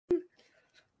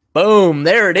Boom,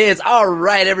 there it is. All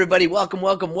right, everybody.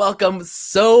 Welcome.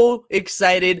 So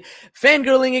excited.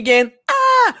 Fangirling again.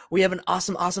 We have an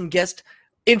awesome guest.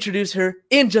 Introduce her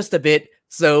in just a bit.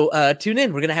 So tune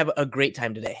in. We're going to have a great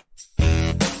time today.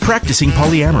 Practicing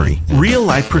Polyamory.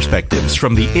 Real-life perspectives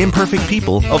from the imperfect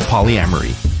people of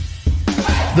polyamory.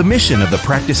 The mission of the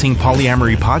Practicing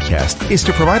Polyamory podcast is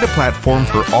to provide a platform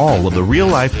for all of the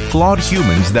real-life, flawed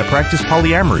humans that practice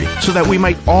polyamory so that we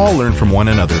might all learn from one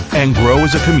another and grow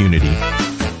as a community.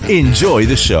 Enjoy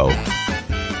the show.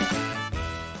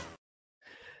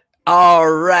 All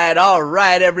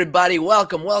right, everybody.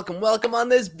 Welcome on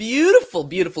this beautiful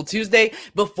Tuesday.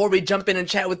 Before we jump in and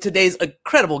chat with today's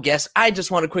incredible guest, I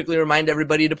just want to quickly remind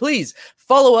everybody to please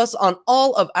follow us on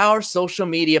all of our social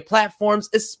media platforms,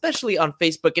 especially on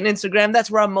Facebook and Instagram. That's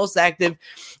where I'm most active.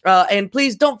 And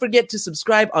please don't forget to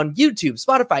subscribe on YouTube,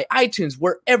 Spotify, iTunes,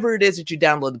 wherever it is that you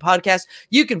download the podcast.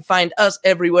 You can find us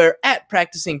everywhere at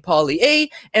Practicing Poly A.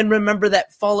 And remember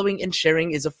that following and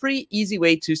sharing is a free, easy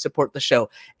way to support the show.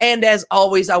 And as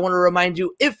always, I want to remind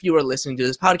you, if you are listening to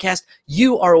this podcast,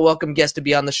 you are a welcome guest to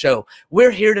be on the show.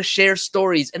 We're here to share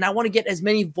stories, and I want to get as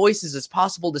many voices as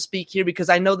possible to speak here because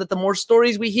I know that the more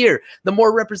stories we hear, the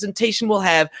more representation we'll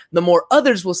have, the more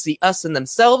others will see us and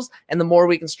themselves, and the more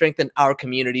we can strengthen our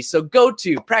community. So go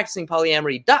to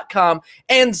practicingpolyamory.com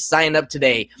and sign up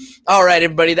today. All right,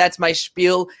 everybody, that's my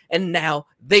spiel. And now,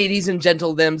 ladies and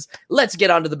gentlemen, let's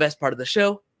get on to the best part of the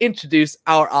show. Introduce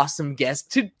our awesome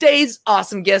guest. Today's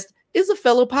awesome guest is a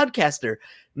fellow podcaster,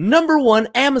 #1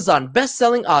 Amazon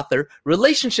best-selling author,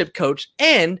 relationship coach,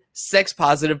 and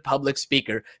sex-positive public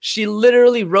speaker. She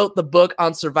literally wrote the book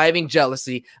on surviving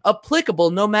jealousy,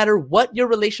 applicable no matter what your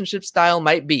relationship style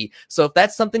might be. So if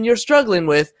that's something you're struggling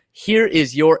with, here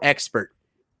is your expert.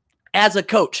 As a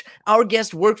coach, our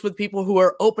guest works with people who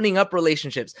are opening up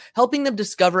relationships, helping them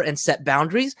discover and set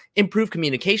boundaries, improve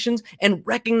communications, and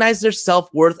recognize their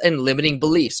self-worth and limiting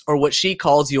beliefs, or what she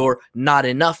calls your not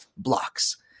enough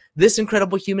blocks. This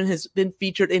incredible human has been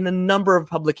featured in a number of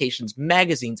publications,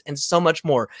 magazines, and so much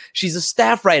more. She's a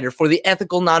staff writer for the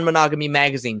Ethical Non-Monogamy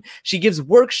magazine. She gives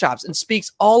workshops and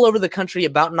speaks all over the country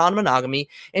about non-monogamy,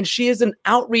 and she is an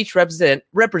outreach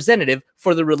representative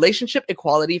for the Relationship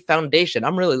Equality Foundation.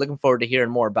 I'm really looking forward to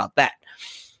hearing more about that.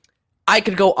 I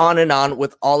could go on and on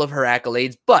with all of her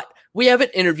accolades, but we have an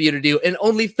interview to do and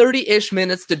only 30-ish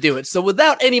minutes to do it. So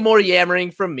without any more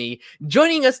yammering from me,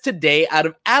 joining us today out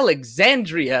of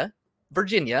Alexandria,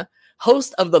 Virginia,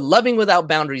 host of the Loving Without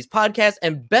Boundaries podcast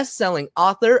and best-selling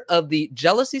author of the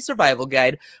Jealousy Survival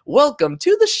Guide, welcome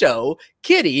to the show,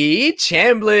 Kitty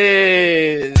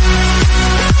Chambliss.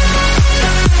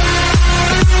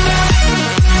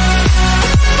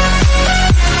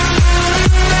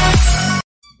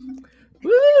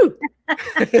 Woo!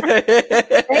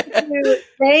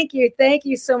 Thank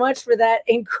you so much for that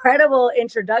incredible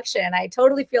introduction. I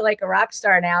totally feel like a rock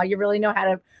star now. You really know how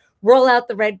to roll out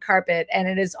the red carpet, and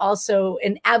it is also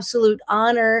an absolute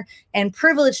honor and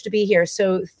privilege to be here.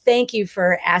 So thank you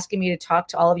for asking me to talk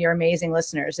to all of your amazing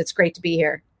listeners. It's great to be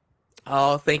here.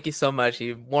 Oh, thank you so much.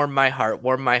 You warmed my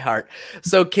heart.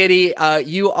 So, Kitty,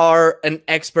 you are an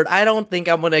expert. I don't think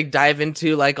I'm going to dive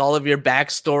into like all of your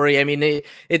backstory. I mean,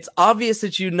 it's obvious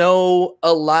that you know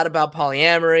a lot about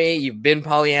polyamory. You've been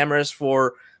polyamorous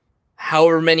for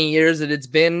however many years that it's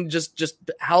been. Just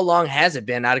how long has it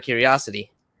been, out of curiosity?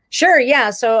 Sure.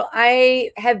 Yeah. So I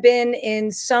have been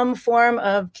in some form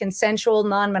of consensual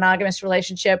non-monogamous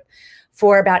relationship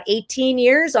for about 18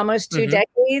 years, almost 2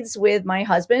 decades with my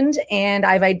husband. And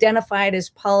I've identified as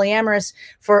polyamorous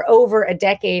for over a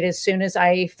decade as soon as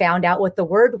I found out what the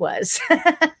word was.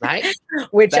 Right.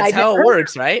 That's how it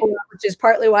works, right? Which is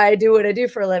partly why I do what I do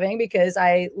for a living, because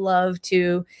I love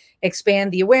to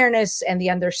expand the awareness and the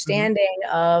understanding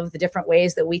of the different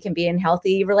ways that we can be in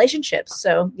healthy relationships.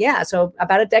 So yeah, so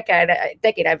about a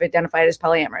decade I've identified as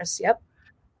polyamorous. Yep.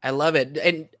 I love it.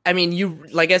 And I mean, you,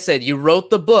 like I said, you wrote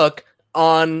the book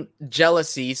on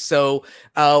jealousy. So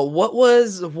what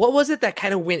was it that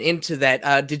kind of went into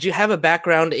that? Did you have a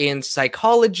background in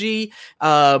psychology?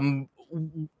 How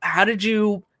did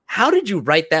you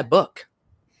write that book?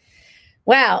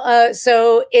 Wow.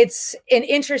 So it's an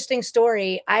interesting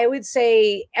story. I would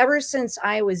say ever since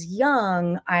I was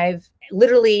young, I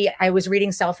was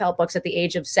reading self-help books at the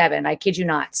age of 7. I kid you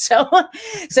not. So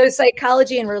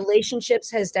psychology and relationships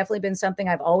has definitely been something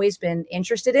I've always been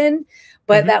interested in,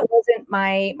 but that wasn't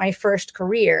my first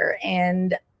career.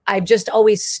 And I've just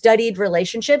always studied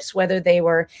relationships, whether they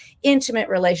were intimate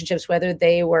relationships, whether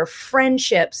they were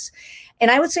friendships.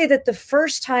 And I would say that the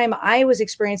first time I was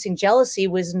experiencing jealousy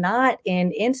was not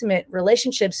in intimate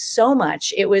relationships so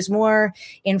much. It was more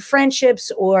in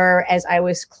friendships, or as I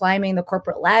was climbing the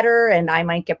corporate ladder and I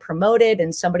might get promoted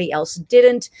and somebody else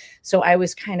didn't. So I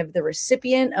was kind of the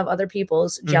recipient of other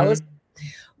people's jealousy.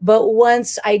 But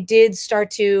once I did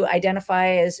start to identify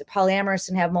as polyamorous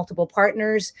and have multiple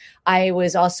partners, I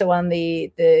was also on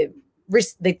the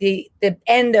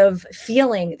end of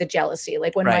feeling the jealousy,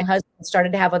 like when my husband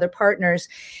started to have other partners.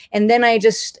 And then I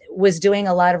just was doing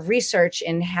a lot of research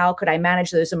in how could I manage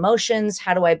those emotions?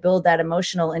 How do I build that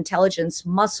emotional intelligence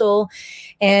muscle?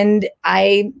 And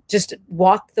I just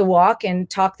walked the walk and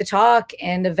talked the talk.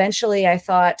 And eventually I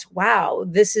thought, wow,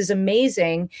 this is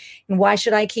amazing. And why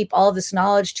should I keep all of this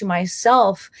knowledge to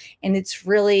myself? And it's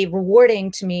really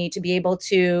rewarding to me to be able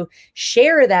to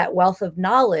share that wealth of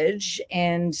knowledge.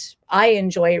 And I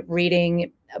enjoy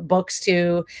reading books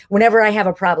to whenever I have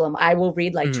a problem, I will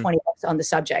read like 20 books on the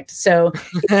subject. So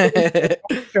it's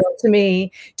natural to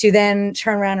me to then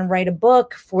turn around and write a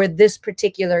book for this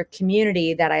particular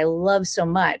community that I love so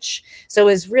much. So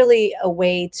it's really a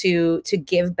way to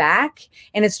give back.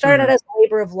 And it started out as a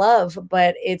labor of love,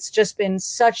 but it's just been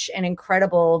such an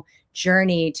incredible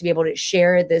journey to be able to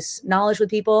share this knowledge with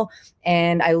people.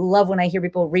 And I love when I hear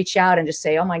people reach out and just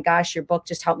say, oh my gosh, your book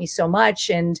just helped me so much.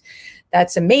 And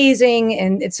that's amazing.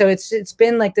 And so it's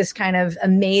been like this kind of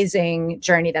amazing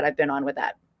journey that I've been on with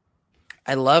that.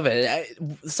 I love it.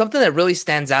 Something that really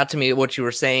stands out to me, what you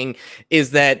were saying,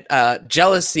 is that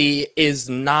jealousy is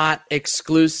not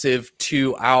exclusive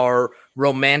to our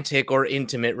romantic or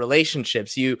intimate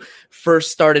relationships. You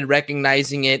first started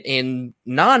recognizing it in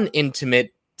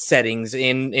non-intimate settings,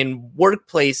 in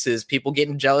workplaces, people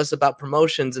getting jealous about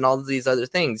promotions and all of these other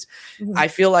things. I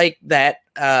feel like that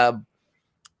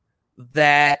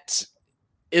that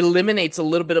eliminates a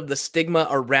little bit of the stigma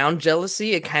around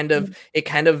jealousy. It kind of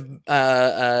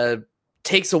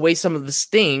takes away some of the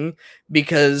sting,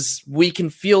 because we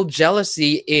can feel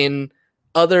jealousy in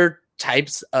other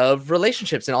types of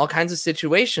relationships in all kinds of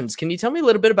situations. Can you tell me a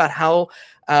little bit about how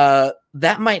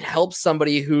that might help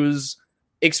somebody who's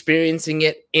experiencing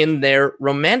it in their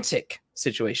romantic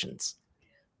situations?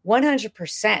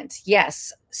 100%.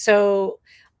 Yes. So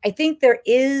I think there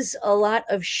is a lot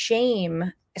of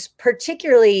shame,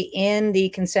 particularly in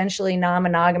the consensually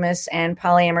non-monogamous and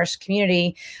polyamorous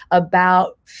community,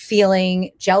 about feeling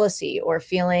jealousy or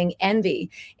feeling envy.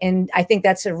 And I think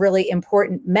that's a really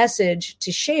important message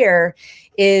to share,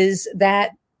 is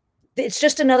that it's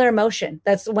just another emotion.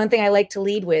 That's the one thing I like to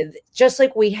lead with. Just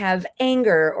like we have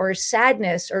anger or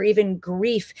sadness or even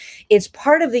grief, it's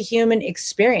part of the human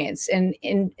experience, and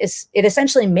it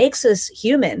essentially makes us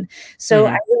human. So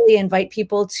I really invite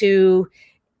people to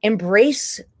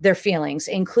embrace their feelings,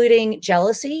 including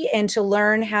jealousy, and to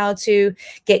learn how to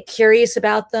get curious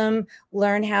about them,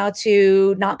 learn how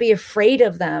to not be afraid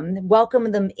of them,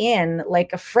 welcome them in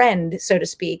like a friend, so to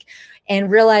speak, and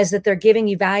realize that they're giving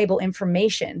you valuable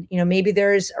information. You know, maybe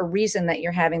there's a reason that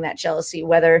you're having that jealousy,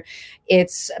 whether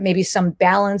it's maybe some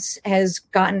balance has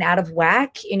gotten out of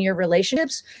whack in your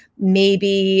relationships,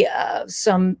 maybe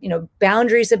some,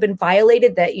 boundaries have been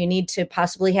violated that you need to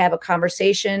possibly have a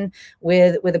conversation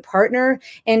with a partner,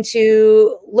 and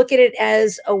to look at it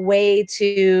as a way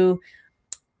to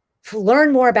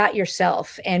learn more about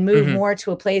yourself and move more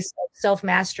to a place of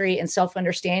self-mastery and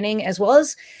self-understanding, as well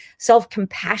as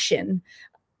self-compassion.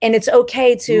 And it's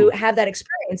okay to have that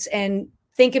experience and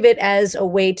think of it as a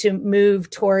way to move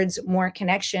towards more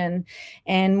connection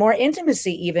and more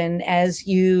intimacy, even as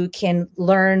you can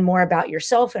learn more about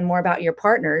yourself and more about your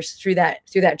partners through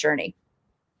that journey.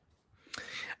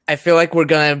 I feel like we're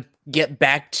going to get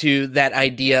back to that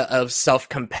idea of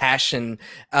self-compassion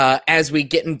as we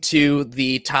get into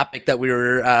the topic that we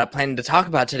were planning to talk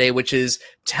about today, which is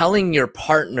telling your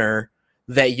partner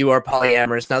that you are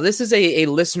polyamorous. Now, this is a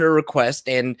listener request,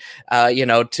 and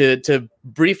to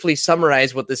briefly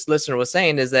summarize what this listener was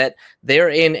saying is that they're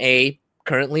in a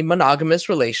currently monogamous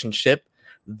relationship.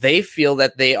 They feel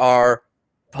that they are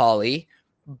poly,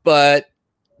 but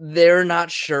they're not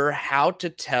sure how to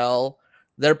tell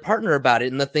their partner about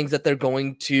it and the things that they're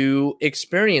going to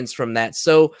experience from that.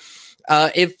 So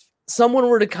if someone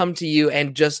were to come to you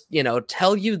and just,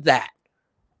 tell you that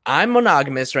I'm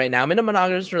monogamous right now, I'm in a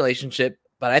monogamous relationship,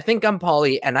 but I think I'm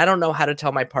poly and I don't know how to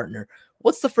tell my partner,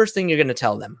 what's the first thing you're going to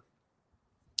tell them?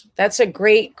 That's a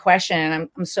great question.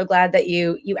 I'm so glad that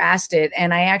you asked it.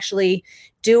 And I actually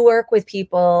do work with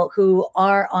people who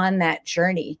are on that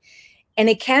journey. And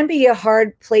it can be a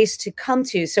hard place to come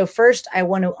to. So first, I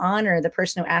want to honor the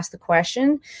person who asked the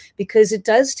question, because it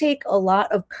does take a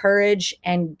lot of courage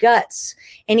and guts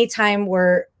anytime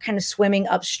we're kind of swimming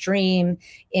upstream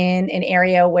in an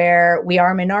area where we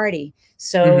are a minority.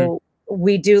 So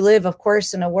we do live, of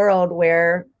course, in a world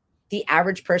where the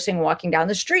average person walking down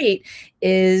the street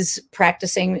is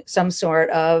practicing some sort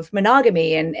of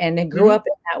monogamy and grew up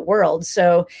in that world.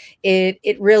 So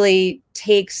it really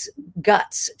takes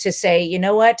guts to say, you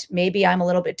know what, maybe I'm a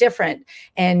little bit different,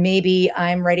 and maybe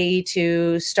I'm ready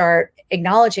to start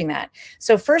acknowledging that.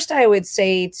 So first, I would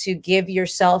say to give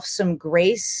yourself some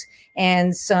grace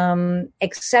and some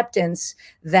acceptance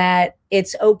that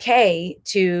it's okay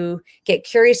to get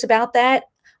curious about that.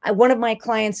 One of my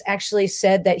clients actually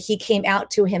said that he came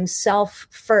out to himself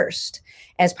first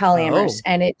as polyamorous,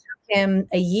 and it took him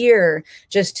a year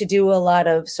just to do a lot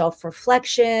of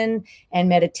self-reflection and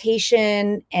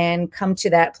meditation and come to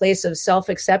that place of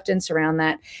self-acceptance around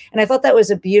that. And I thought that was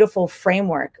a beautiful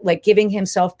framework, like giving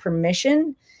himself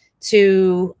permission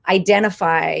to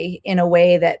identify in a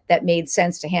way that made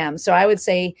sense to him. So I would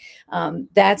say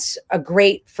that's a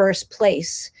great first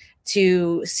place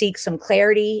to seek some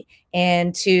clarity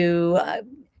and to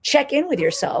check in with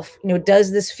yourself. You know,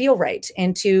 does this feel right?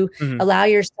 And to allow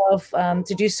yourself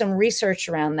to do some research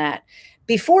around that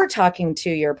before talking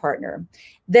to your partner.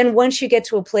 Then once you get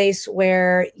to a place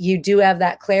where you do have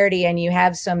that clarity and you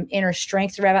have some inner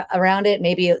strength around it,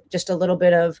 maybe just a little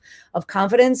bit of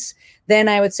confidence, then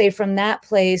I would say from that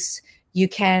place, you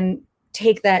can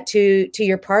take that to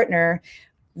your partner,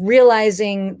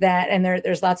 realizing that, and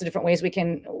there's lots of different ways we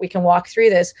can walk through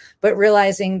this, but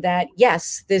realizing that,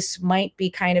 yes, this might be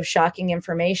kind of shocking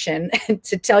information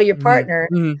to tell your partner,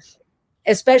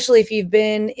 especially if you've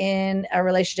been in a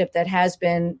relationship that has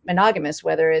been monogamous,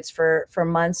 whether it's for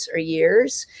months or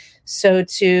years. So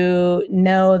to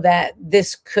know that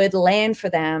this could land for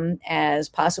them as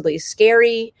possibly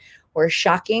scary or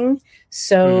shocking.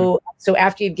 So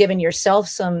after you've given yourself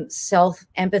some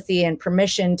self-empathy and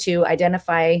permission to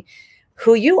identify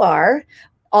who you are,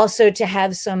 also to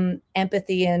have some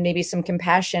empathy and maybe some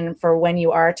compassion for when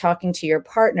you are talking to your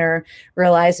partner,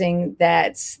 realizing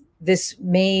that this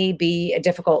may be a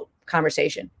difficult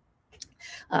conversation.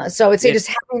 So I would say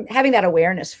just having that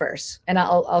awareness first, and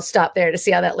I'll stop there to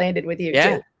see how that landed with you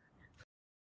too.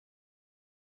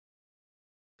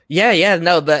 Yeah,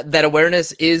 no, that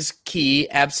awareness is key.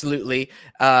 Absolutely.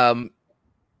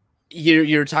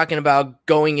 You're talking about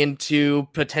going into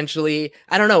potentially,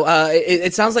 I don't know.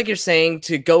 It sounds like you're saying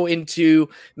to go into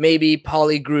maybe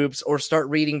poly groups or start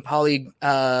reading poly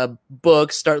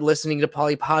books, start listening to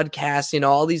poly podcasts,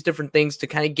 all these different things to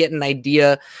kind of get an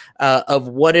idea of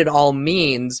what it all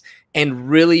means and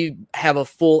really have a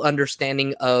full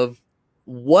understanding of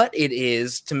what it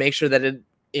is to make sure that it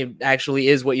actually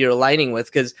is what you're aligning with,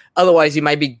 because otherwise you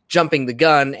might be jumping the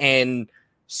gun and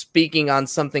speaking on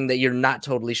something that you're not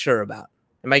totally sure about.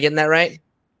 Am I getting that right?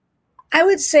 I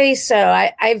would say so.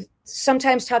 I've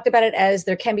sometimes talked about it as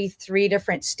there can be 3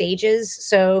 different stages.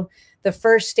 So the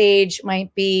first stage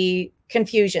might be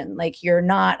confusion, like you're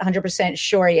not 100%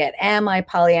 sure yet. Am I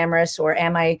polyamorous, or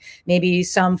am I maybe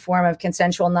some form of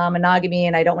consensual non-monogamy?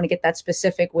 And I don't want to get that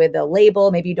specific with a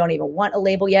label. Maybe you don't even want a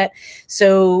label yet.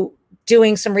 So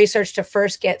doing some research to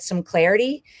first get some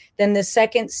clarity. Then the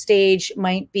second stage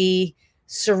might be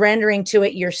surrendering to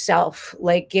it yourself,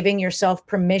 like giving yourself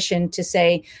permission to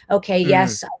say, okay,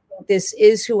 yes, I think this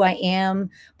is who I am,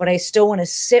 but I still want to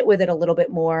sit with it a little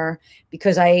bit more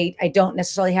because I don't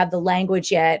necessarily have the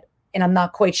language yet, and I'm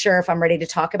not quite sure if I'm ready to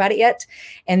talk about it yet.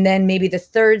 And then maybe the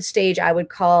third stage I would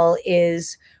call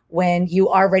is when you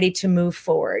are ready to move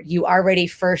forward. You are ready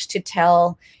first to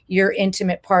tell your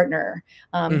intimate partner.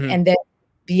 And then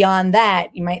beyond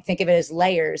that, you might think of it as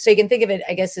layers. So you can think of it,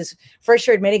 I guess, as first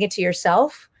you're admitting it to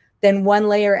yourself, then one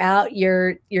layer out,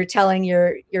 you're telling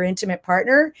your intimate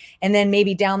partner. And then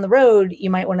maybe down the road, you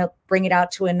might want to bring it out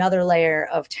to another layer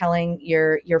of telling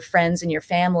your friends and your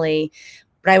family.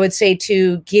 But I would say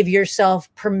to give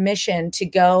yourself permission to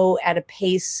go at a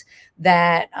pace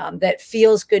that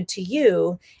feels good to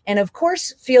you, and of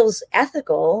course feels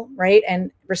ethical, right,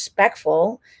 and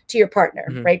respectful to your partner,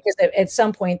 right? Because at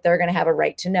some point they're going to have a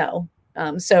right to know.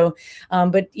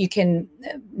 But you can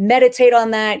meditate on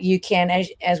that. You can,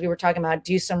 as we were talking about,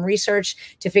 do some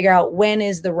research to figure out when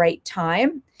is the right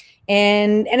time.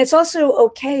 And it's also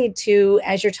okay to,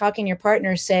 as you're talking to your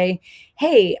partner, say,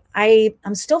 hey,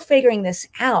 I'm still figuring this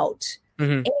out.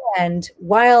 Mhm. And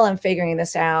while I'm figuring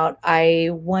this out, I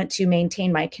want to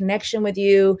maintain my connection with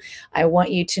you. I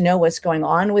want you to know what's going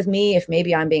on with me, if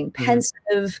maybe I'm being Mhm.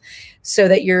 pensive, so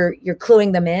that you're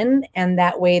cluing them in, and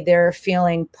that way they're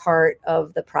feeling part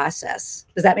of the process.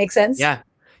 Does that make sense? Yeah.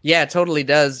 Yeah, it totally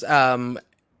does.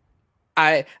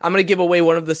 I'm going to give away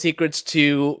one of the secrets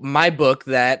to my book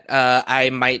that I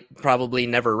might probably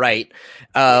never write,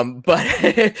 but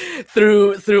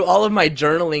through all of my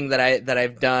journaling that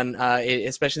I've done,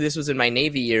 especially this was in my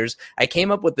Navy years, I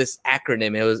came up with this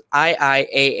acronym. It was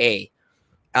IIAA,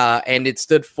 and it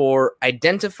stood for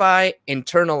Identify,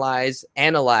 Internalize,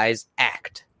 Analyze,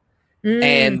 Act. Mm,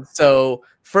 And so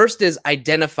first is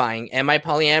identifying, am I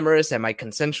polyamorous? Am I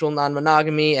consensual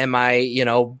non-monogamy? Am I,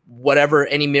 whatever,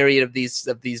 any myriad of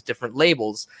these different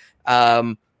labels?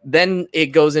 Then it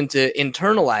goes into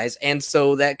internalize. And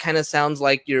so that kind of sounds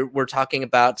like we're talking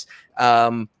about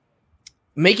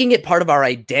making it part of our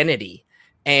identity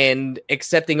and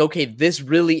accepting, okay, this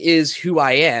really is who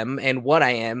I am and what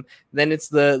I am. Then it's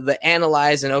the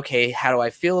analyze and, okay, how do I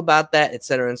feel about that, et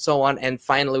cetera, and so on. And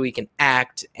finally, we can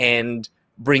act and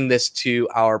bring this to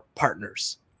our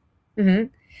partners. mm-hmm.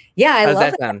 Yeah, I How's love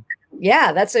that it. sound?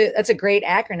 Yeah, that's a great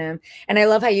acronym. And I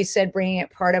love how you said bringing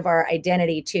it part of our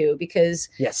identity too, because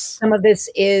Yes. some of this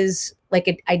is like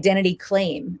an identity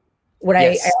claim. What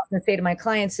I Yes. often say to my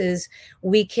clients is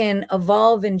we can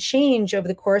evolve and change over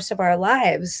the course of our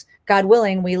lives. God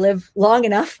willing, we live long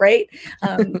enough, right?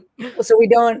 So we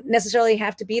don't necessarily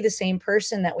have to be the same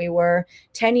person that we were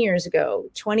 10 years ago,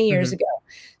 20 years Mhm. ago.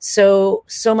 So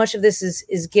much of this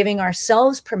is giving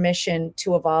ourselves permission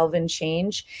to evolve and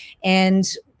change, and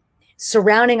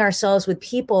surrounding ourselves with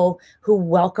people who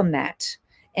welcome that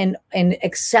and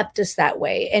accept us that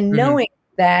way, and Mhm. knowing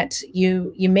that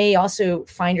you may also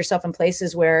find yourself in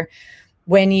places where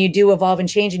when you do evolve and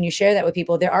change and you share that with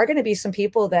people, there are going to be some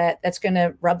people that's going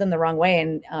to rub them the wrong way,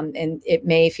 and it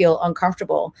may feel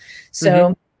uncomfortable.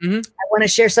 So Mhm. I want to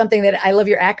share something that I love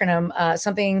your acronym,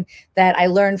 something that I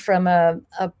learned from a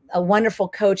wonderful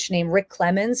coach named Rick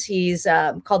Clemens. He's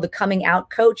called the Coming Out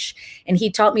Coach, and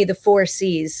he taught me the 4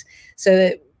 C's.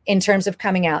 So in terms of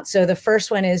coming out. So the first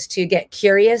one is to get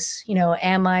curious,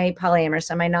 am I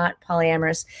polyamorous? Am I not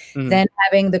polyamorous? Mhm. Then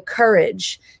having the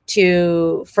courage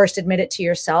to first admit it to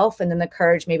yourself, and then the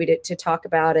courage maybe to talk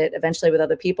about it eventually with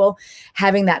other people.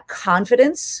 Having that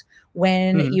confidence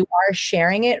when Mhm. you are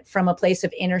sharing it from a place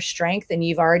of inner strength and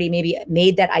you've already maybe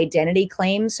made that identity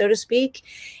claim, so to speak.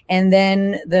 And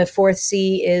then the 4th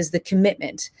C is the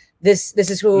commitment. This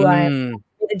is who I'm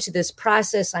committed to, this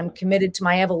process. I'm committed to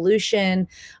my evolution.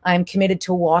 I'm committed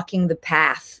to walking the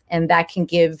path. And that can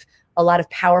give a lot of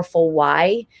powerful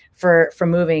why for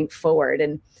moving forward.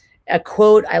 And a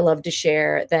quote I love to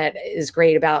share that is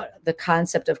great about the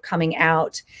concept of coming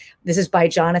out. This is by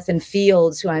Jonathan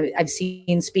Fields, who I've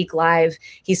seen speak live.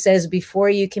 He says, before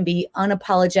you can be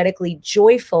unapologetically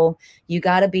joyful, you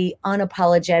got to be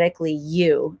unapologetically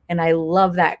you. And I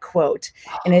love that quote.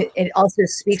 And it also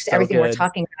speaks to So everything we're good.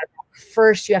 talking about.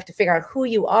 First, you have to figure out who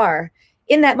you are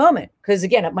in that moment, because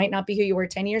again, it might not be who you were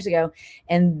 10 years ago.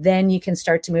 And then you can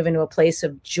start to move into a place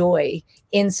of joy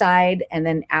inside and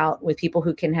then out with people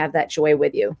who can have that joy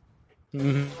with you.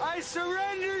 Mhm. I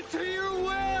surrender to your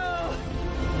will.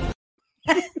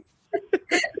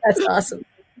 That's awesome.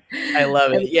 I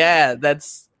love it. Yeah,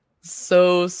 that's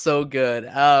so good.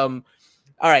 All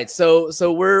right, so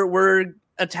we're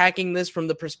attacking this from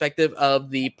the perspective of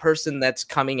the person that's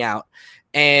coming out,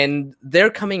 and they're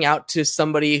coming out to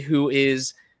somebody who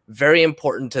is very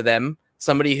important to them,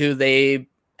 somebody who they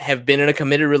have been in a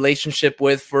committed relationship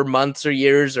with for months or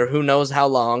years or who knows how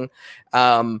long.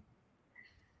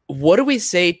 What do we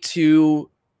say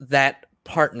to that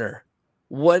partner?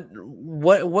 What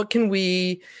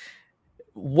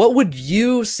would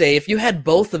you say if you had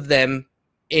both of them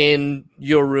in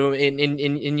your room,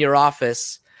 in your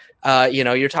office?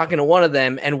 You're talking to one of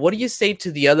them, and what do you say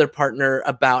to the other partner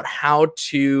about how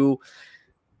to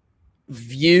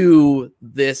view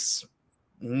this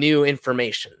new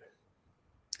information?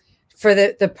 For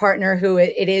the partner who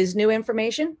it is new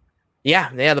information? Yeah,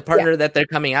 the partner that they're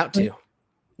coming out to.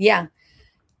 Yeah.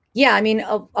 I mean,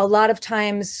 a lot of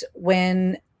times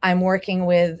when I'm working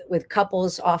with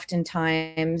couples,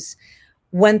 oftentimes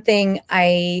one thing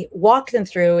I walk them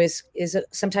through is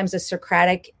sometimes a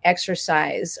Socratic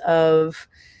exercise of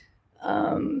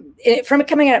from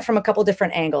coming at it from a couple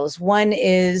different angles. One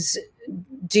is,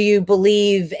 do you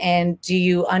believe and do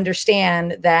you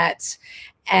understand that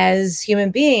as human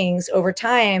beings over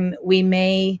time we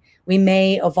may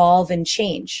evolve and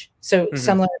change? So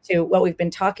similar to what we've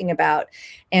been talking about.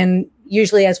 And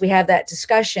usually as we have that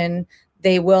discussion,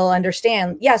 they will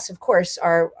understand, yes, of course,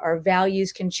 our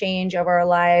values can change over our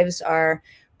lives, our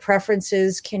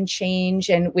preferences can change,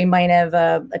 and we might have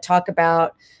a talk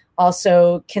about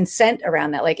also consent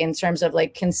around that, like in terms of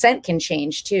like consent can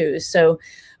change too. So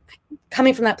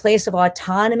coming from that place of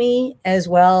autonomy as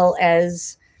well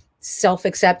as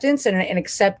self-acceptance and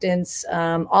acceptance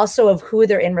also of who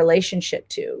they're in relationship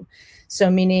to. So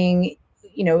meaning,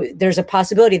 there's a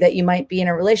possibility that you might be in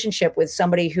a relationship with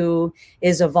somebody who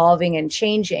is evolving and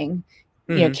changing.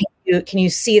 Can you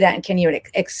see that, and can you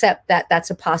accept that that's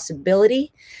a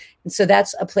possibility? And so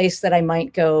that's a place that I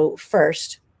might go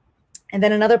first. And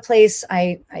then another place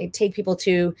I take people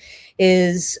to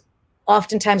is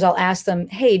oftentimes I'll ask them,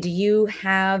 hey, do you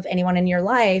have anyone in your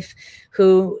life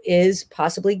who is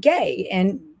possibly gay?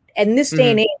 And in this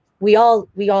day and age, we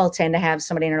all tend to have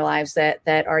somebody in our lives that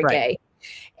are gay.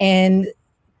 And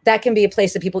that can be a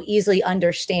place that people easily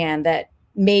understand that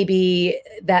maybe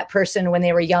that person when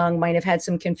they were young might have had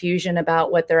some confusion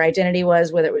about what their identity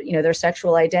was, whether, their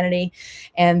sexual identity.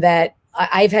 And that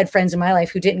I've had friends in my life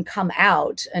who didn't come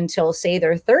out until, say,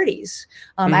 their 30s.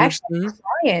 I actually had a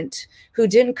client who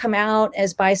didn't come out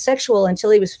as bisexual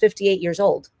until he was 58 years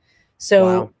old.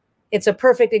 So it's a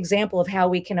perfect example of how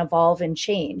we can evolve and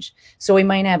change. So we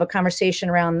might have a conversation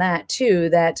around that too,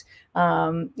 that,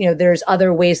 there's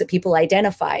other ways that people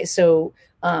identify. So,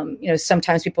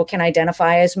 sometimes people can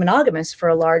identify as monogamous for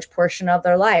a large portion of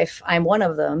their life. I'm one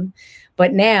of them.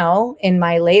 But now in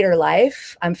my later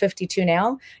life, I'm 52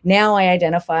 now I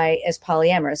identify as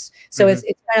polyamorous. So it's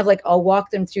kind of like I'll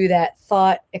walk them through that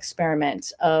thought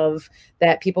experiment of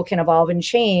that people can evolve and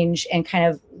change, and kind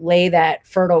of lay that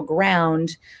fertile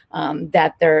ground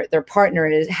that their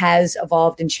partner has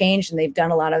evolved and changed, and they've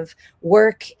done a lot of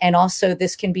work. And also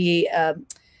this can be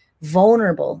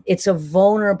vulnerable. It's a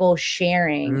vulnerable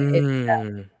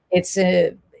sharing. It's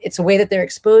a way that they're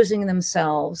exposing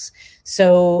themselves.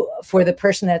 So for the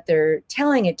person that they're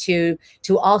telling it to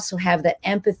also have that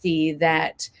empathy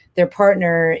that their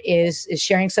partner is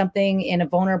sharing something in a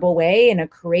vulnerable way, in a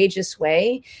courageous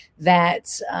way,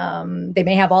 that they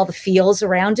may have all the feels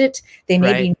around it. They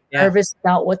may be nervous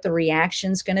about what the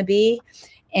reaction's going to be.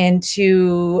 And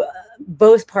to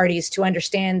both parties to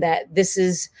understand that this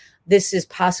is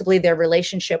possibly their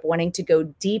relationship wanting to go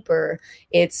deeper.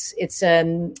 It's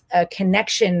a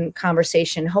connection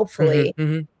conversation, hopefully.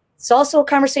 It's also a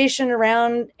conversation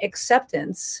around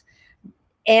acceptance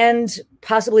and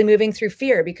possibly moving through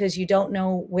fear, because you don't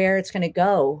know where it's going to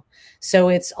go. So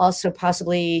it's also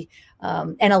possibly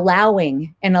an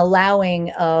allowing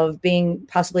of being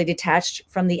possibly detached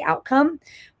from the outcome,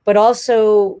 but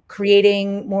also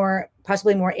creating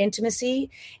possibly more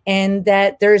intimacy, and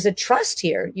that there's a trust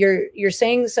here. You're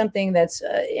saying something that's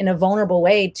in a vulnerable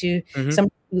way to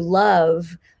somebody you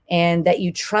love, and that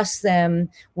you trust them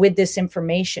with this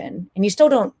information, and you still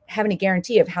don't have any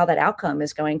guarantee of how that outcome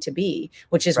is going to be,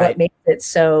 which is what makes it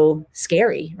so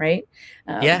scary, right?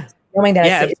 Knowing that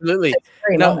absolutely. It's a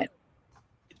scary moment.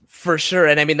 For sure.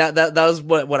 And I mean, that was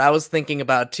what I was thinking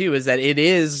about too, is that it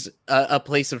is a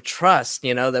place of trust,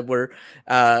 that we're,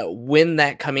 when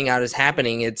that coming out is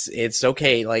happening, it's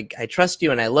okay. Like, I trust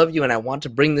you and I love you and I want to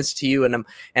bring this to you. And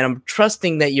I'm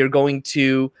trusting that you're going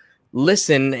to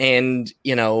listen and,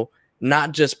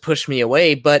 not just push me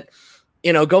away, but,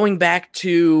 going back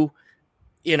to,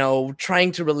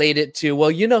 trying to relate it to,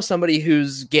 well, somebody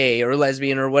who's gay or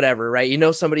lesbian or whatever,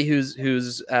 right? Somebody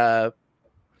who's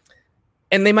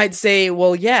and they might say,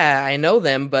 well, yeah, I know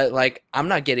them, but like, I'm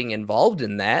not getting involved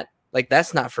in that. Like,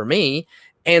 that's not for me.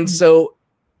 And so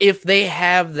if they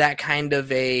have that kind of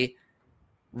a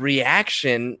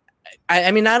reaction,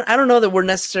 I mean, I don't know that we're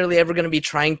necessarily ever going to be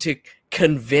trying to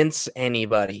convince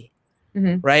anybody,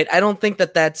 right? I don't think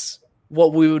that that's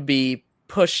what we would be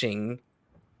pushing.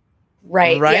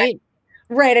 Right. Right.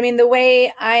 Yeah. Right. I mean, the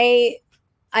way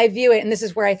I view it, and this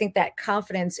is where I think that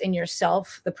confidence in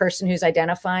yourself, the person who's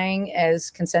identifying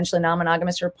as consensually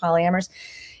non-monogamous or polyamorous,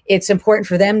 it's important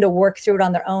for them to work through it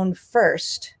on their own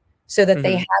first, so that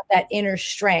they have that inner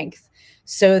strength,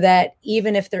 so that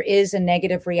even if there is a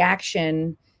negative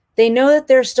reaction, they know that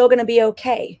they're still going to be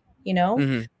okay.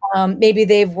 Maybe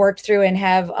they've worked through and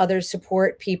have other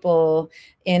support people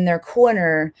in their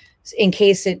corner in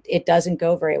case it doesn't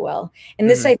go very well. And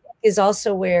this, I think, is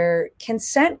also where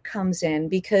consent comes in,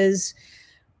 because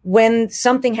when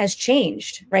something has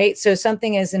changed, right? So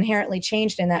something is inherently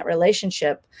changed in that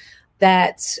relationship,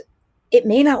 that it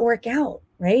may not work out,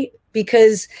 right?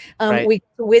 Because we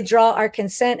withdraw our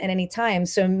consent at any time.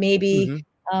 So maybe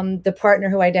the partner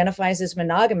who identifies as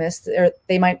monogamous,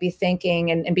 they might be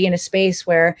thinking and be in a space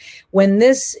where, when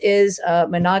this is a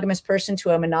monogamous person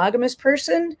to a monogamous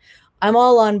person, I'm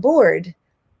all on board.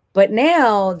 But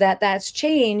now that that's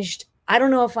changed, I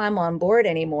don't know if I'm on board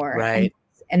anymore. Right.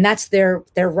 And that's their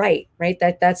right, right?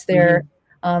 That's their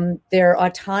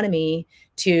autonomy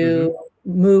to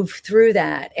move through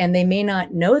that. And they may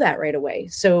not know that right away.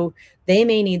 So they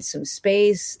may need some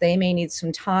space, they may need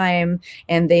some time,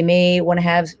 and they may want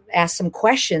to ask some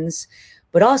questions.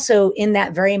 But also in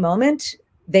that very moment,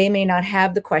 they may not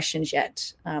have the questions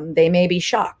yet. They may be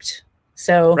shocked.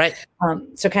 So,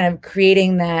 so kind of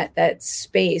creating that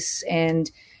space and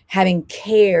having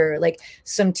care. Like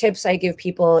some tips I give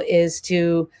people is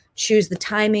to choose the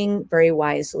timing very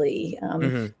wisely,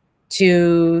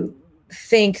 to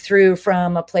think through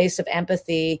from a place of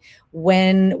empathy.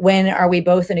 When are we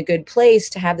both in a good place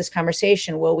to have this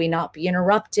conversation? Will we not be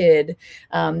interrupted?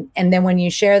 And then when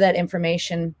you share that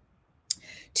information,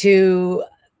 to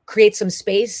create some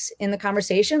space in the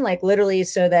conversation, like literally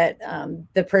so that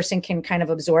the person can kind of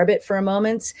absorb it for a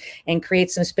moment and create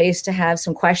some space to have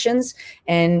some questions.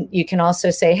 And you can also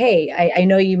say, hey, I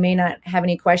know you may not have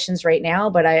any questions right now,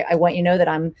 but I want you to know that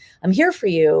I'm here for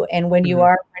you. And when you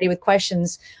are ready with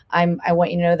questions, I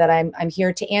want you to know that I'm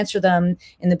here to answer them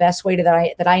in the best way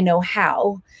that I know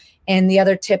how. And the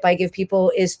other tip I give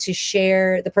people is to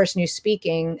share the person who's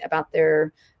speaking about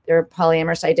their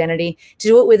polyamorous identity, to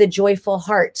do it with a joyful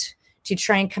heart, to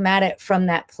try and come at it from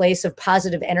that place of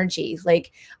positive energy.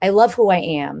 Like, I love who I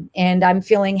am, and I'm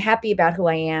feeling happy about who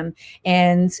I am.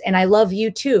 And I love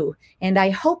you too. And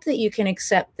I hope that you can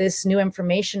accept this new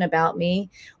information about me,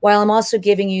 while I'm also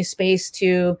giving you space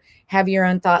to have your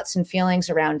own thoughts and feelings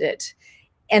around it.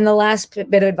 And the last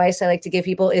bit of advice I like to give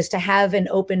people is to have an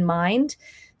open mind,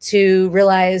 to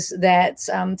realize that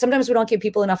sometimes we don't give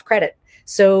people enough credit.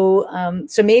 So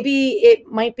maybe it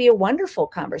might be a wonderful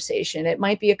conversation. It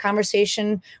might be a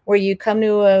conversation where you come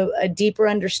to a deeper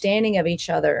understanding of each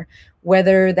other,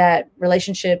 whether that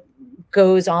relationship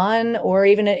goes on or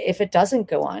even if it doesn't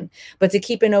go on. But to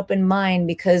keep an open mind,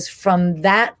 because from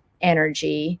that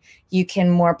energy, you can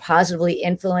more positively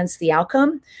influence the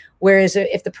outcome. Whereas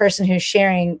if the person who's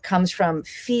sharing comes from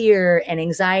fear and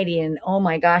anxiety and, oh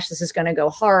my gosh, this is going to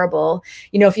go horrible.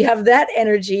 If you have that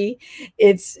energy,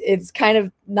 it's kind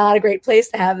of not a great place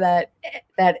to have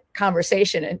that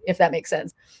conversation, if that makes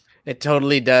sense. It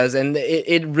totally does. And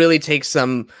it really takes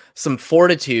some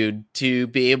fortitude to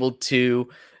be able to,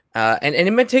 and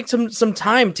it might take some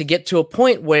time to get to a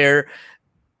point where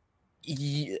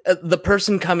the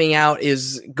person coming out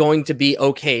is going to be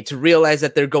okay, to realize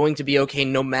that they're going to be okay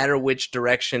no matter which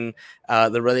direction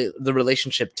the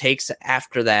relationship takes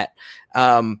after that.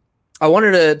 I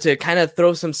wanted to kind of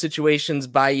throw some situations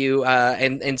by you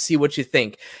and see what you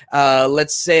think.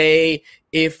 Let's say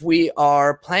if we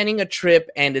are planning a trip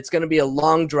and it's going to be a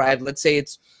long drive, let's say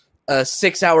it's a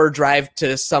 6-hour drive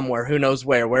to somewhere, who knows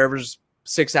wherever's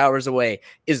 6 hours away.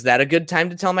 Is that a good time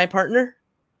to tell my partner?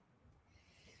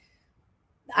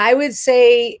 I would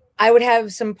say I would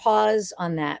have some pause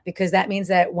on that, because that means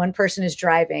that one person is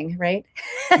driving, right?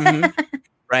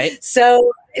 Right.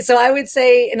 So I would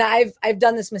say, and I've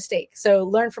done this mistake. So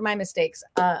learn from my mistakes.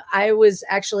 I was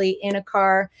actually in a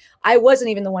car. I wasn't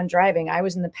even the one driving. I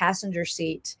was in the passenger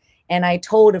seat. And I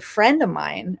told a friend of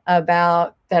mine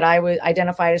about that I was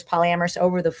identified as polyamorous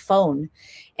over the phone.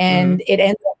 And it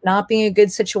ended up not being a good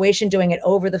situation doing it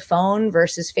over the phone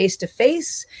versus face to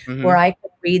face, where I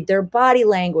could read their body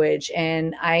language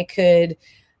and I could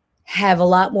have a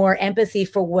lot more empathy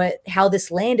for how this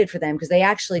landed for them, because they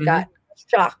actually got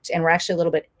shocked and were actually a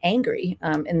little bit angry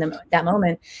in that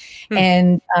moment.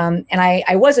 And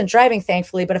I wasn't driving,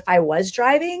 thankfully, but if I was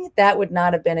driving, that would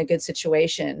not have been a good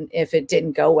situation if it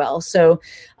didn't go well. So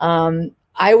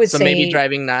I would say maybe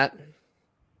driving not.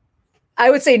 I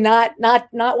would say not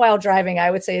while driving, I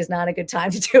would say is not a good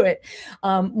time to do it.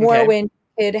 When you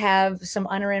could have some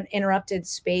uninterrupted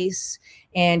space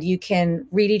and you can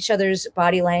read each other's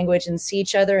body language and see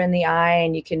each other in the eye,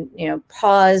 and you can,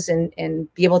 pause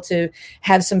and be able to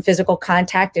have some physical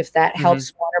contact if that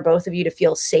helps one or both of you to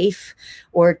feel safe,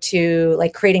 or to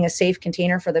like creating a safe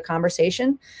container for the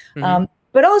conversation.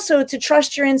 But also to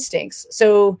trust your instincts.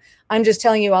 So I'm just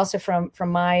telling you also from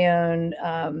my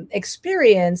own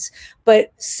experience,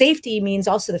 but safety means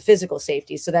also the physical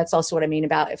safety. So that's also what I mean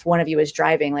about if one of you is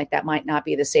driving, like that might not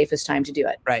be the safest time to do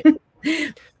it. Right.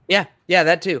 Yeah,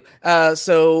 that too.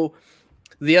 So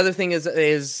the other thing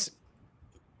is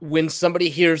when somebody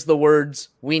hears the words,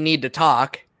 "we need to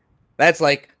talk," that's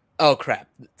like, oh crap,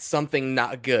 something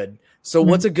not good. So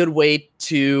what's a good way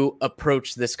to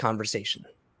approach this conversation?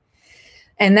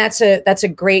 And that's a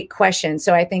great question.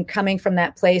 So I think coming from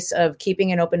that place of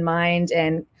keeping an open mind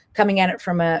and coming at it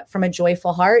from a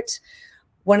joyful heart,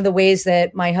 one of the ways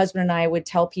that my husband and I would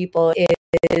tell people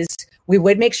is we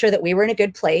would make sure that we were in a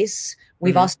good place.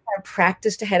 We've also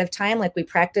practiced ahead of time, like we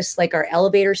practiced like our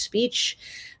elevator speech.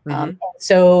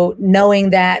 So knowing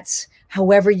that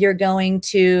however you're going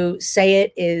to say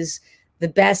it is the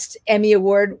best Emmy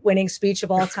Award winning speech of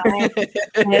all time,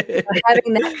 and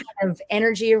having that kind of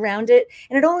energy around it.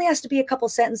 And it only has to be a couple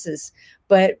sentences,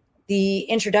 but the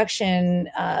introduction,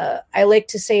 I like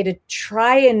to say to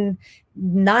try and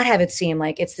not have it seem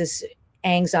like it's this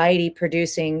anxiety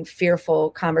producing,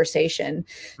 fearful conversation.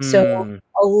 So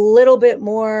a little bit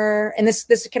more, and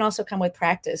this can also come with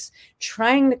practice,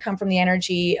 trying to come from the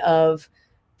energy of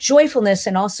joyfulness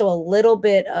and also a little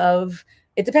bit of,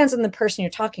 it depends on the person you're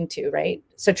talking to, right?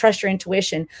 So trust your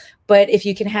intuition. But if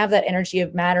you can have that energy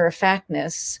of matter of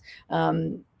factness,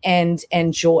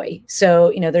 and joy.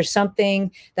 So, there's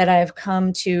something that I've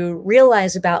come to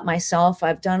realize about myself.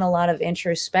 I've done a lot of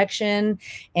introspection,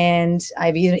 and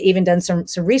I've even done some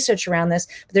research around this.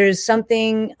 But there's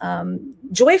something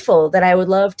joyful that I would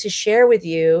love to share with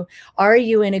you. Are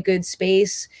you in a good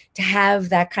space to have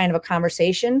that kind of a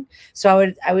conversation?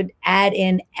 So I would add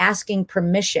in asking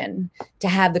permission to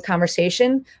have the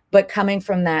conversation, but coming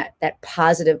from that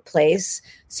positive place.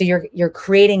 So you're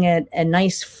creating a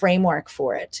nice framework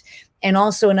for it. And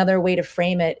also another way to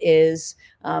frame it is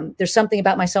there's something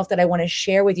about myself that I want to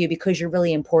share with you because you're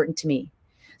really important to me.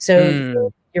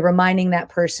 So you're reminding that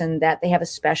person that they have a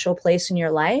special place in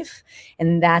your life,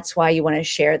 and that's why you want to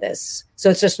share this. So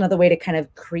it's just another way to kind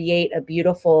of create a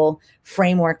beautiful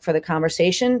framework for the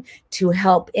conversation to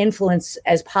help influence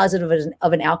as positive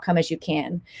of an outcome as you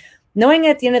can. Knowing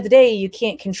at the end of the day, you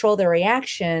can't control the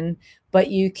reaction, but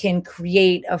you can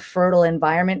create a fertile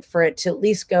environment for it to at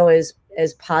least go as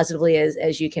positively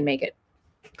as you can make it.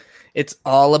 It's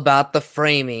all about the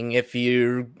framing. If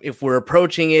we're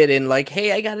approaching it in like,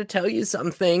 hey, I got to tell you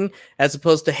something, as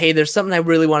opposed to, hey, there's something I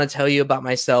really want to tell you about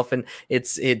myself. And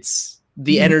it's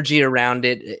the energy around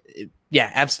it.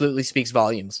 Yeah, absolutely speaks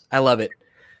volumes. I love it.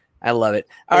 All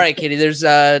right, Katie, there's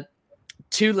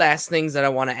two last things that I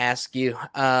want to ask you.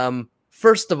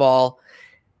 First of all,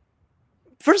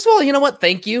 you know what?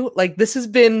 Thank you. Like, this has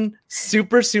been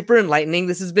super, super enlightening.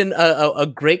 This has been a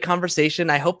great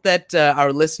conversation. I hope that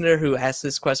our listener who asked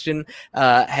this question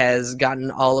has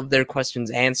gotten all of their questions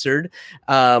answered.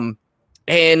 And,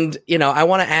 I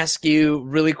want to ask you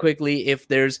really quickly if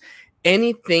there's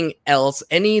anything else,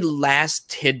 any last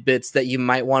tidbits that you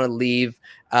might want to leave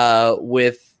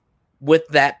with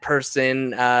that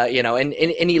person, and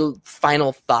any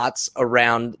final thoughts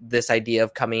around this idea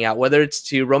of coming out, whether it's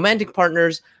to romantic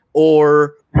partners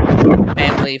or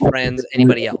family, friends,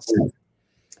 anybody else?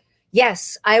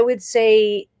 Yes, I would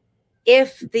say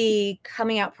if the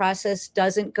coming out process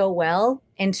doesn't go well,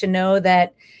 and to know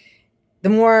that the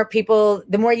more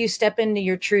you step into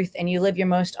your truth and you live your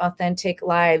most authentic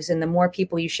lives, and the more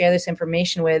people you share this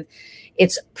information with,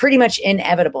 it's pretty much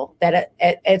inevitable that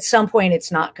at some point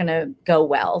it's not going to go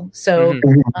well. So,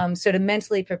 so to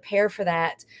mentally prepare for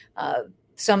that,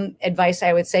 some advice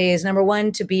I would say is, number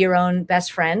one, to be your own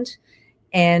best friend,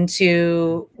 and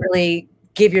to really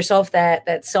give yourself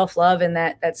that self-love and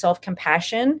that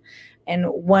self-compassion. And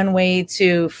one way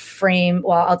to frame,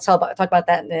 well, I'll talk about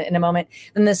that in a moment.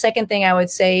 Then the second thing I would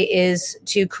say is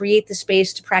to create the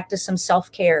space to practice some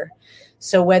self-care.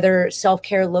 So whether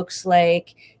self-care looks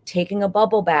like taking a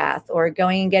bubble bath, or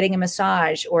going and getting a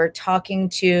massage, or talking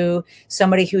to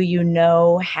somebody who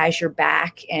has your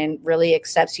back and really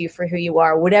accepts you for who you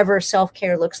are, whatever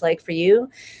self-care looks like for you,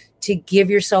 to give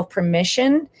yourself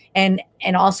permission and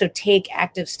also take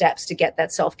active steps to get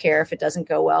that self-care if it doesn't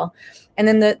go well. And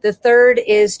then the third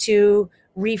is to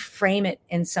reframe it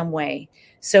in some way.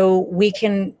 So we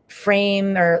can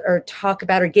frame or talk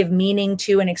about or give meaning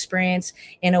to an experience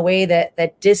in a way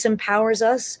that disempowers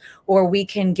us, or we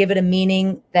can give it a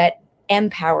meaning that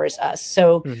empowers us.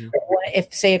 So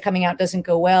if, say, a coming out doesn't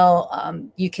go well,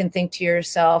 you can think to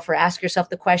yourself or ask yourself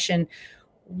the question,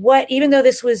 even though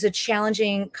this was a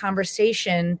challenging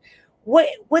conversation,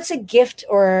 what's a gift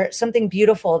or something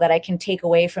beautiful that I can take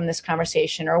away from this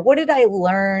conversation? Or what did I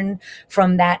learn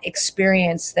from that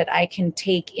experience that I can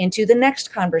take into the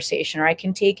next conversation, or I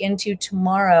can take into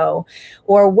tomorrow?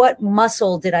 Or what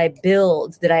muscle did I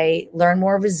build? Did I learn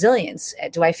more resilience?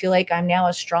 Do I feel like I'm now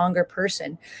a stronger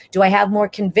person? Do I have more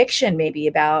conviction maybe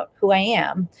about who I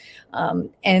am?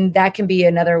 And that can be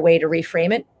another way to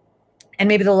reframe it. And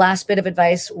maybe the last bit of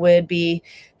advice would be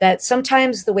that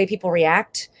sometimes the way people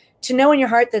react, to know in your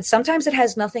heart that sometimes it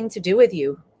has nothing to do with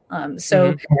you.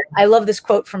 So I love this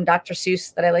quote from Dr.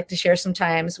 Seuss that I like to share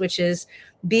sometimes, which is,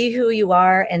 be who you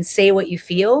are and say what you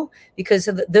feel, because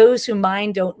of those who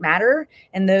mind don't matter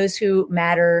and those who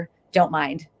matter don't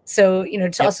mind. So,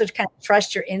 to also kind of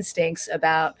trust your instincts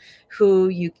about who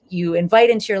you invite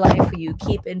into your life, who you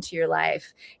keep into your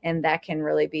life. And that can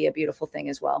really be a beautiful thing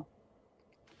as well.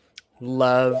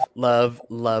 Love, love,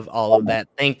 love all of that.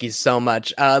 Thank you so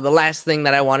much. The last thing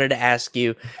that I wanted to ask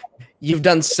you, you've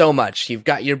done so much. You've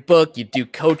got your book, you do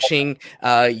coaching,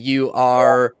 you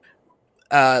are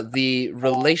the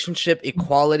Relationship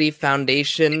Equality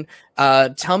Foundation.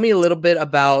 Tell me a little bit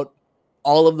about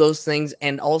all of those things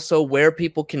and also where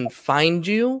people can find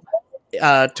you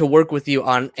to work with you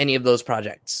on any of those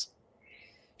projects.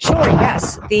 Sure,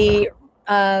 yes. The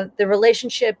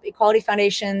Relationship Equality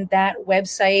Foundation, that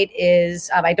website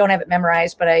is, I don't have it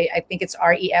memorized, but I think it's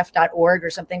ref.org or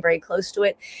something very close to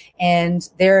it. And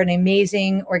they're an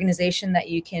amazing organization that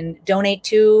you can donate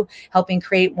to, helping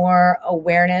create more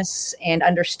awareness and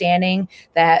understanding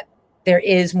that there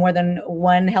is more than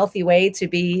one healthy way to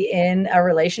be in a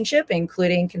relationship,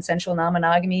 including consensual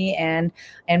non-monogamy and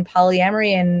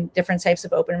polyamory and different types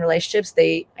of open relationships.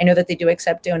 I know that they do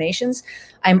accept donations.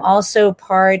 I'm also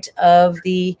part of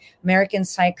the American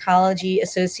Psychology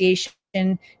Association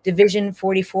Division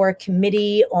 44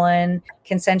 Committee on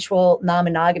Consensual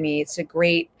Non-Monogamy. It's a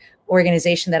great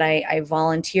organization that I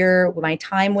volunteer my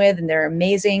time with, and they're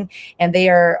amazing. And they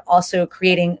are also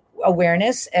creating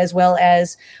awareness as well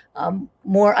as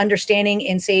more understanding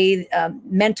in, say,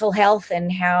 mental health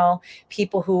and how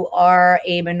people who are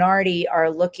a minority are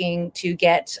looking to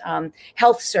get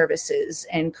health services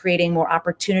and creating more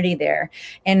opportunity there.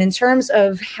 And in terms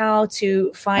of how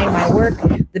to find my work,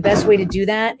 the best way to do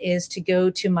that is to go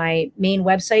to my main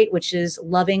website, which is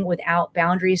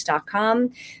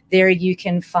lovingwithoutboundaries.com. There you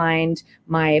can find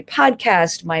my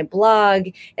podcast, my blog,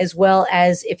 as well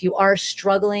as if you are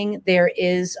struggling, there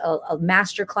is a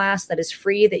masterclass that is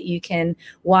free that you can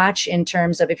watch in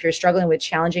terms of if you're struggling with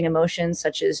challenging emotions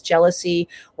such as jealousy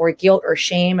or guilt or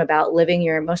shame about living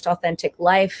your most authentic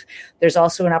life. There's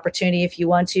also an opportunity if you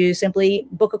want to simply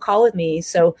book a call with me.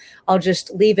 So I'll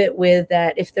just leave it with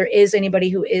that. If there is anybody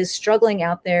who is struggling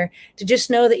out there, to just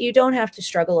know that you don't have to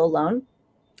struggle alone,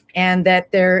 and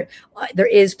that there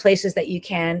is places that you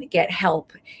can get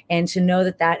help, and to know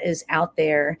that that is out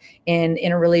there in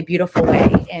a really beautiful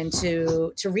way, and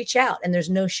to reach out. And there's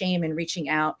no shame in reaching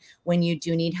out when you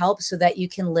do need help, so that you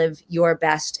can live your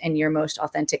best and your most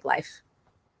authentic life.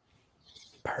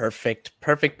 Perfect.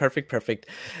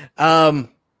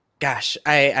 Gosh,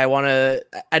 I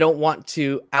don't want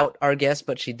to out our guest,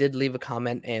 but she did leave a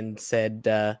comment and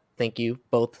said, thank you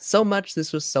both so much.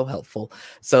 This was so helpful.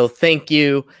 So thank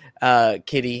you,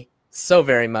 Kitty, so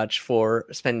very much for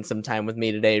spending some time with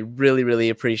me today. Really, really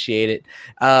appreciate it.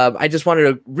 I just wanted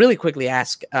to really quickly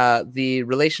ask the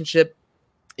Relationship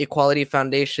Equality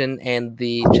Foundation and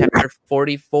the Chapter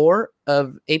 44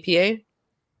 of APA. Is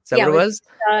that what it was?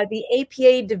 The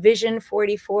APA Division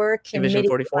 44 Committee Division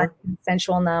 44? on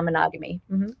Consensual Non-Monogamy.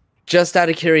 Mm-hmm. Just out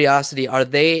of curiosity, are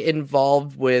they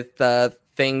involved with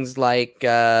things like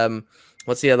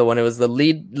what's the other one? It was the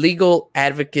legal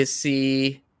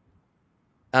advocacy,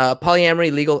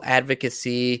 polyamory legal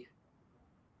advocacy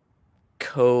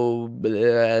code.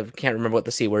 I can't remember what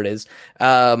the C word is.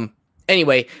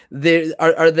 Anyway,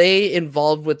 are they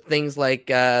involved with things like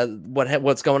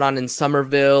what's going on in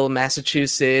Somerville,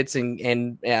 Massachusetts,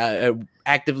 and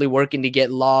actively working to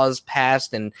get laws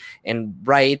passed and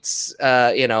rights,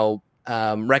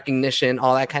 recognition,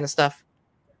 all that kind of stuff?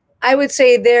 I would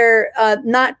say they're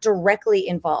not directly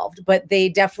involved, but they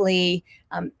definitely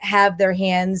have their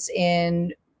hands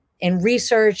in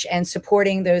research and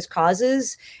supporting those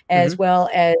causes, as well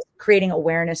as creating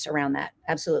awareness around that.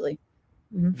 Absolutely.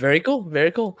 Mm-hmm. Very cool. Very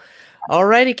cool. All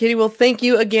righty, Kitty. Well, thank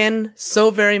you again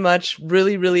so very much.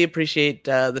 Really, really appreciate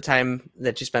the time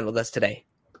that you spent with us today.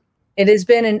 It has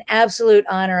been an absolute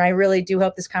honor. I really do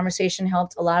hope this conversation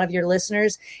helped a lot of your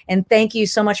listeners. And thank you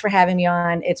so much for having me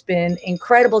on. It's been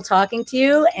incredible talking to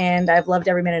you, and I've loved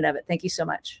every minute of it. Thank you so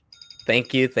much.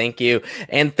 Thank you.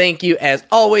 And thank you, as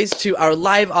always, to our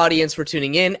live audience for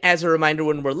tuning in. As a reminder,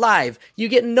 when we're live, you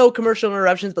get no commercial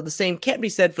interruptions, but the same can't be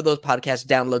said for those podcast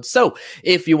downloads. So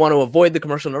if you want to avoid the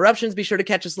commercial interruptions, be sure to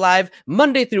catch us live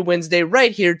Monday through Wednesday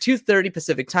right here, 2:30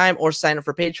 Pacific time, or sign up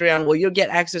for Patreon, where you'll get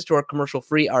access to our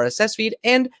commercial-free RSS feed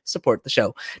and support the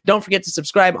show. Don't forget to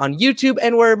subscribe on YouTube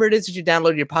and wherever it is that you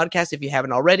download your podcast if you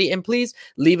haven't already. And please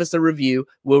leave us a review.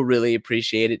 We'll really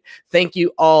appreciate it. Thank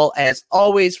you all, as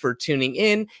always, for tuning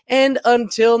in, and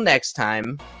until next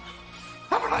time,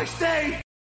 Have a nice day.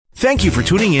 Thank you for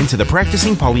tuning in to the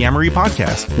Practicing Polyamory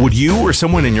podcast. Would you or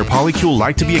someone in your polycule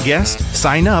like to be a guest?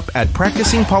 Sign up at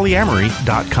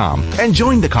practicingpolyamory.com and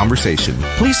join the conversation.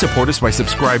 Please support us by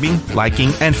subscribing,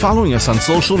 liking, and following us on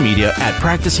social media at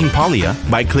Practicing Polia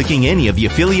by clicking any of the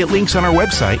affiliate links on our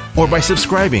website or by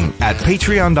subscribing at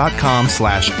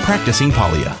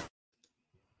patreon.com/practicingpolia.